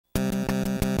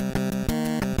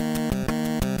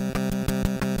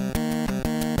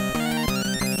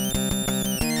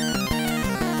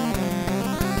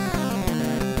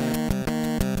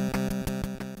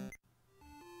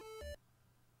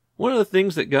One of the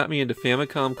things that got me into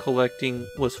Famicom collecting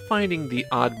was finding the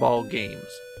oddball games.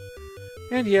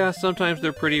 And yeah, sometimes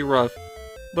they're pretty rough,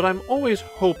 but I'm always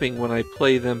hoping when I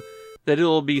play them that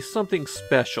it'll be something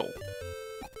special.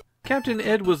 Captain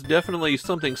Ed was definitely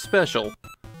something special.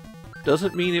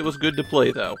 Doesn't mean it was good to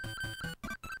play, though.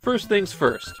 First things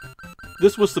first,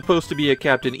 this was supposed to be a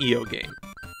Captain EO game.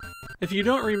 If you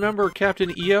don't remember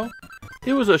Captain EO,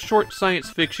 it was a short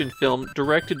science fiction film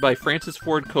directed by Francis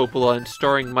Ford Coppola and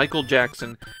starring Michael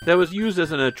Jackson that was used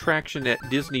as an attraction at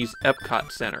Disney's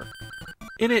Epcot Center.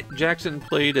 In it, Jackson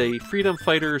played a freedom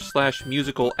fighter /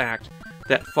 musical act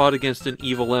that fought against an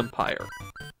evil empire.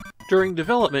 During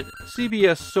development,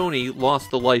 CBS Sony lost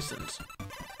the license.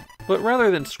 But rather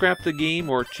than scrap the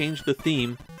game or change the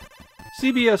theme,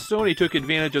 CBS Sony took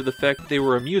advantage of the fact they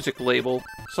were a music label,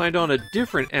 signed on a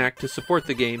different act to support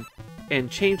the game, and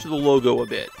changed the logo a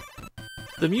bit.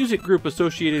 The music group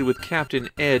associated with Captain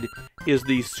Ed is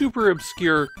the super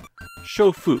obscure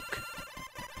Shofuk.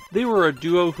 They were a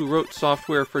duo who wrote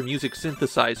software for music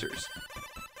synthesizers.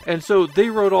 And so they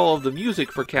wrote all of the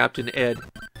music for Captain Ed,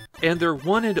 and their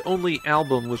one and only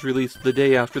album was released the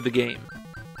day after the game.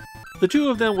 The two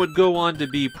of them would go on to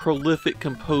be prolific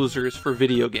composers for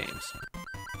video games.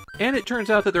 And it turns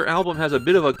out that their album has a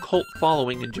bit of a cult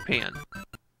following in Japan.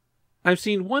 I've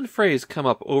seen one phrase come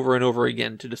up over and over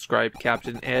again to describe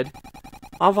Captain Ed: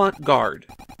 avant-garde.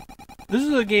 This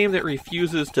is a game that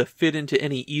refuses to fit into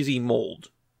any easy mold.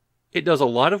 It does a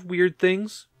lot of weird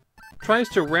things, tries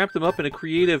to wrap them up in a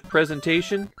creative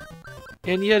presentation,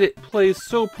 and yet it plays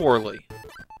so poorly.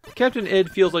 Captain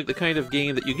Ed feels like the kind of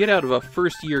game that you get out of a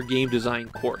first-year game design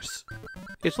course.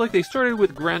 It's like they started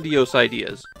with grandiose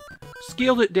ideas,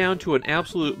 scaled it down to an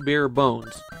absolute bare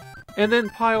bones, and then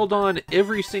piled on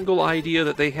every single idea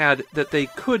that they had that they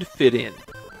could fit in.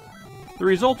 The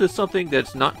result is something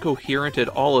that's not coherent at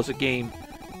all as a game,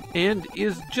 and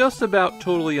is just about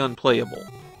totally unplayable.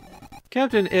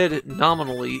 Captain Ed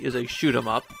nominally is a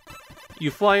shoot-'em-up. You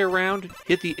fly around,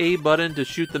 hit the A button to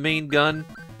shoot the main gun,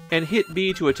 and hit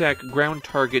B to attack ground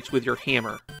targets with your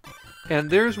hammer. And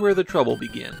there's where the trouble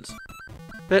begins.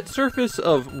 That surface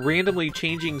of randomly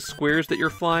changing squares that you're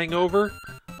flying over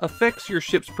affects your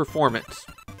ship's performance.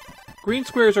 Green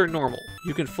squares are normal,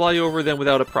 you can fly over them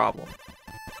without a problem.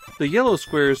 The yellow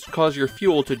squares cause your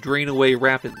fuel to drain away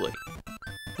rapidly,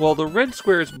 while the red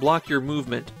squares block your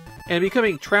movement, and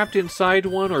becoming trapped inside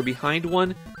one or behind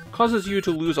one causes you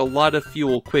to lose a lot of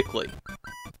fuel quickly.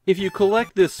 If you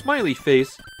collect this smiley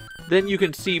face, then you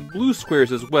can see blue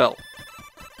squares as well.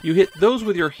 You hit those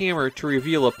with your hammer to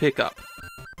reveal a pickup.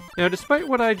 Now, despite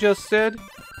what I just said,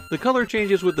 the color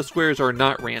changes with the squares are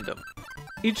not random.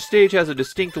 Each stage has a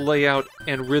distinct layout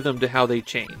and rhythm to how they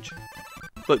change.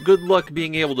 But good luck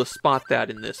being able to spot that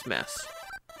in this mess.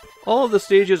 All of the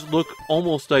stages look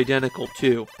almost identical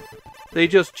too. They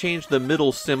just changed the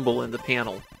middle symbol in the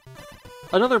panel.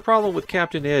 Another problem with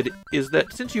Captain Ed is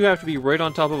that since you have to be right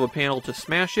on top of a panel to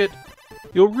smash it,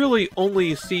 you'll really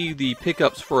only see the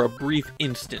pickups for a brief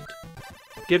instant.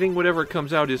 Getting whatever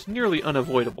comes out is nearly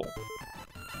unavoidable.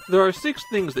 There are 6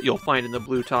 things that you'll find in the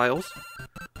blue tiles.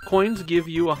 Coins give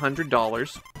you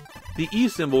 $100. The E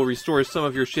symbol restores some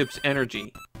of your ship's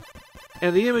energy.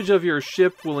 And the image of your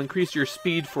ship will increase your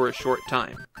speed for a short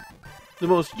time. The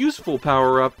most useful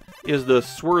power-up is the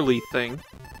swirly thing.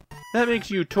 That makes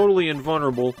you totally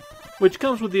invulnerable, which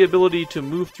comes with the ability to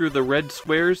move through the red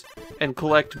squares and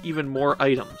collect even more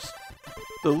items.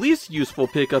 The least useful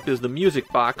pickup is the music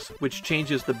box, which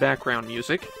changes the background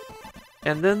music.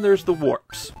 And then there's the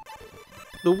warps.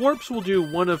 The warps will do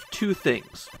one of 2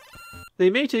 things.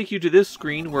 They may take you to this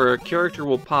screen where a character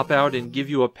will pop out and give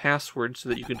you a password so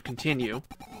that you can continue.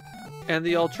 And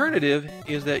the alternative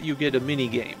is that you get a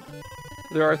minigame.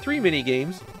 There are 3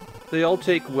 minigames. They all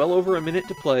take well over a minute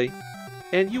to play,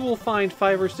 and you will find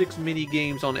 5 or 6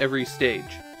 mini-games on every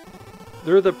stage.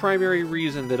 They're the primary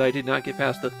reason that I did not get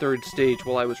past the 3rd stage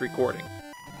while I was recording.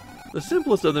 The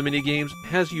simplest of the mini-games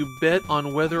has you bet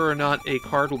on whether or not a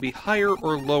card will be higher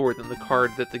or lower than the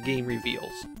card that the game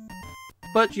reveals.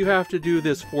 But you have to do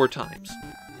this 4 times.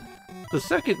 The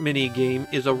second mini-game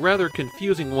is a rather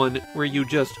confusing one where you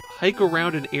just hike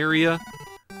around an area,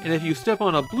 and if you step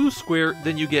on a blue square,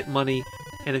 then you get money,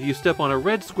 and if you step on a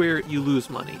red square, you lose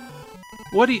money.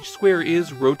 What each square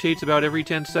is rotates about every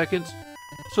 10 seconds,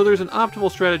 so there's an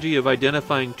optimal strategy of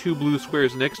identifying 2 blue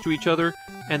squares next to each other,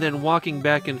 and then walking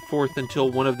back and forth until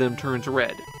one of them turns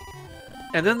red.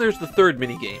 And then there's the 3rd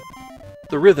minigame,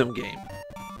 the rhythm game.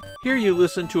 Here you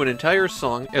listen to an entire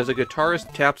song as a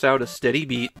guitarist taps out a steady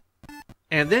beat,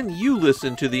 and then you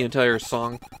listen to the entire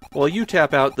song while you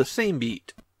tap out the same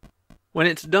beat. When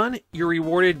it's done, you're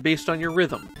rewarded based on your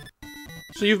rhythm.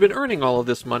 So you've been earning all of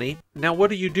this money, now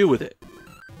what do you do with it?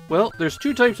 Well, there's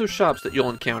two types of shops that you'll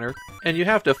encounter, and you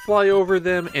have to fly over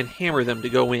them and hammer them to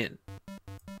go in.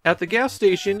 At the gas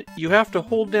station, you have to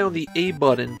hold down the A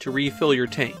button to refill your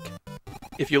tank.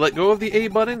 If you let go of the A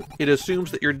button, it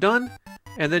assumes that you're done,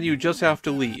 and then you just have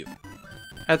to leave.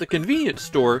 At the convenience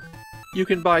store, you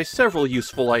can buy several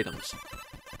useful items.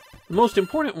 The most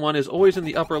important one is always in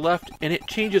the upper left, and it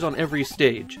changes on every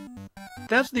stage.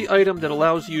 That's the item that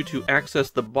allows you to access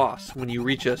the boss when you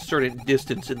reach a certain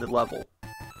distance in the level.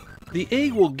 The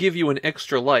egg will give you an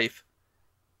extra life.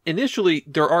 Initially,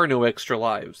 there are no extra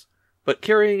lives, but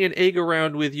carrying an egg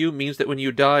around with you means that when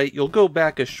you die, you'll go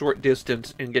back a short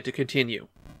distance and get to continue.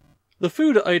 The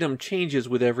food item changes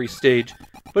with every stage,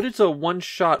 but it's a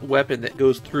one-shot weapon that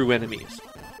goes through enemies.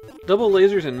 Double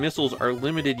lasers and missiles are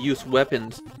limited-use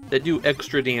weapons that do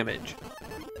extra damage.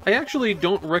 I actually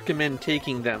don't recommend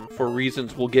taking them for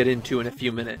reasons we'll get into in a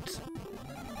few minutes.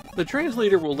 The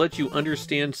translator will let you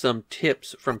understand some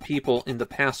tips from people in the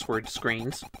password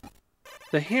screens.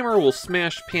 The hammer will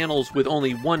smash panels with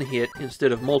only one hit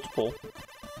instead of multiple.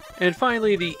 And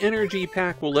finally, the energy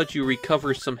pack will let you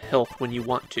recover some health when you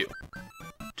want to.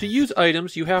 To use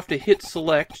items, you have to hit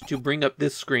select to bring up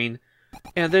this screen,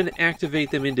 and then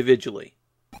activate them individually.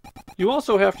 You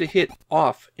also have to hit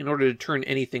off in order to turn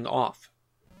anything off.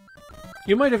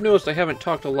 You might have noticed I haven't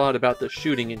talked a lot about the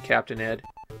shooting in Captain Ed,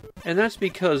 and that's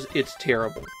because it's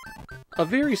terrible. A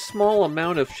very small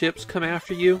amount of ships come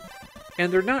after you,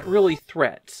 and they're not really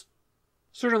threats.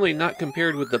 Certainly not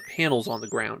compared with the panels on the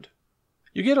ground.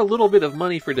 You get a little bit of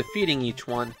money for defeating each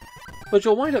one, but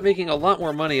you'll wind up making a lot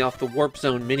more money off the Warp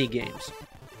Zone minigames.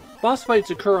 Boss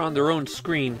fights occur on their own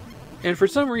screen, and for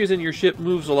some reason your ship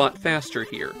moves a lot faster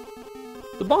here.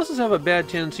 The bosses have a bad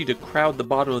tendency to crowd the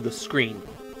bottom of the screen,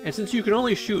 and since you can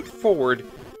only shoot forward,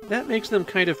 that makes them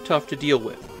kind of tough to deal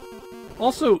with.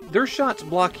 Also, their shots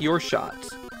block your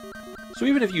shots. So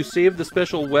even if you save the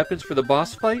special weapons for the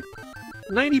boss fight,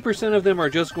 90% of them are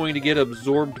just going to get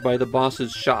absorbed by the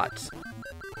boss's shots.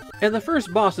 And the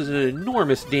first boss is an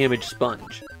enormous damage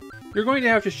sponge. You're going to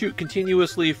have to shoot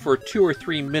continuously for 2 or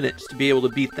 3 minutes to be able to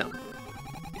beat them.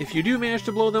 If you do manage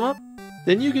to blow them up,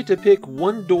 then you get to pick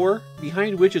one door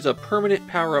behind which is a permanent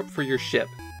power-up for your ship.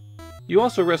 You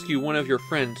also rescue one of your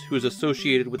friends who is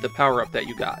associated with the power-up that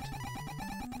you got.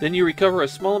 Then you recover a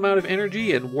small amount of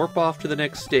energy and warp off to the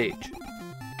next stage.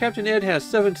 Captain Ed has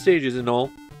 7 stages in all,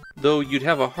 though you'd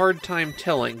have a hard time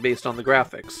telling based on the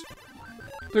graphics.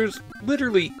 There's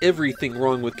literally everything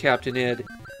wrong with Captain Ed,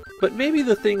 but maybe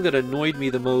the thing that annoyed me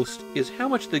the most is how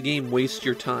much the game wastes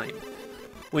your time.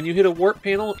 When you hit a warp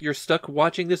panel, you're stuck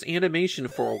watching this animation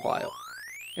for a while,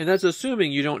 and that's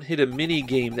assuming you don't hit a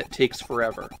mini-game that takes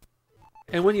forever.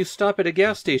 And when you stop at a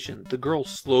gas station, the girl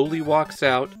slowly walks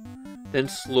out, then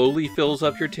slowly fills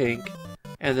up your tank,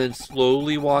 and then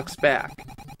slowly walks back.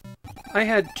 I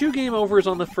had 2 game overs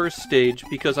on the first stage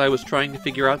because I was trying to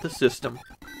figure out the system,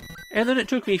 and then it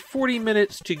took me 40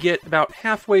 minutes to get about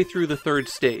halfway through the 3rd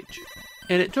stage.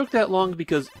 And it took that long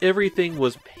because everything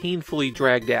was painfully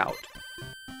dragged out.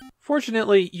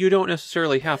 Fortunately, you don't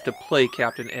necessarily have to play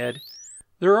Captain Ed.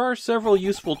 There are several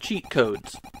useful cheat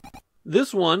codes.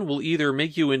 This one will either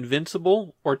make you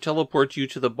invincible or teleport you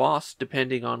to the boss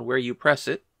depending on where you press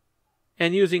it.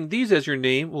 And using these as your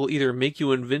name will either make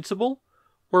you invincible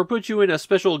or put you in a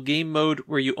special game mode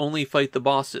where you only fight the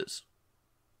bosses.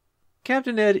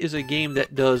 Captain Ed is a game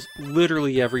that does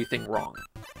literally everything wrong.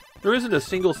 There isn't a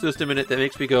single system in it that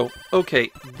makes me go,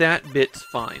 okay, that bit's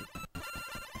fine.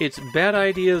 It's bad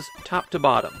ideas top to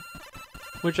bottom,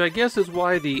 which I guess is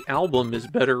why the album is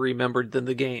better remembered than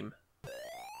the game.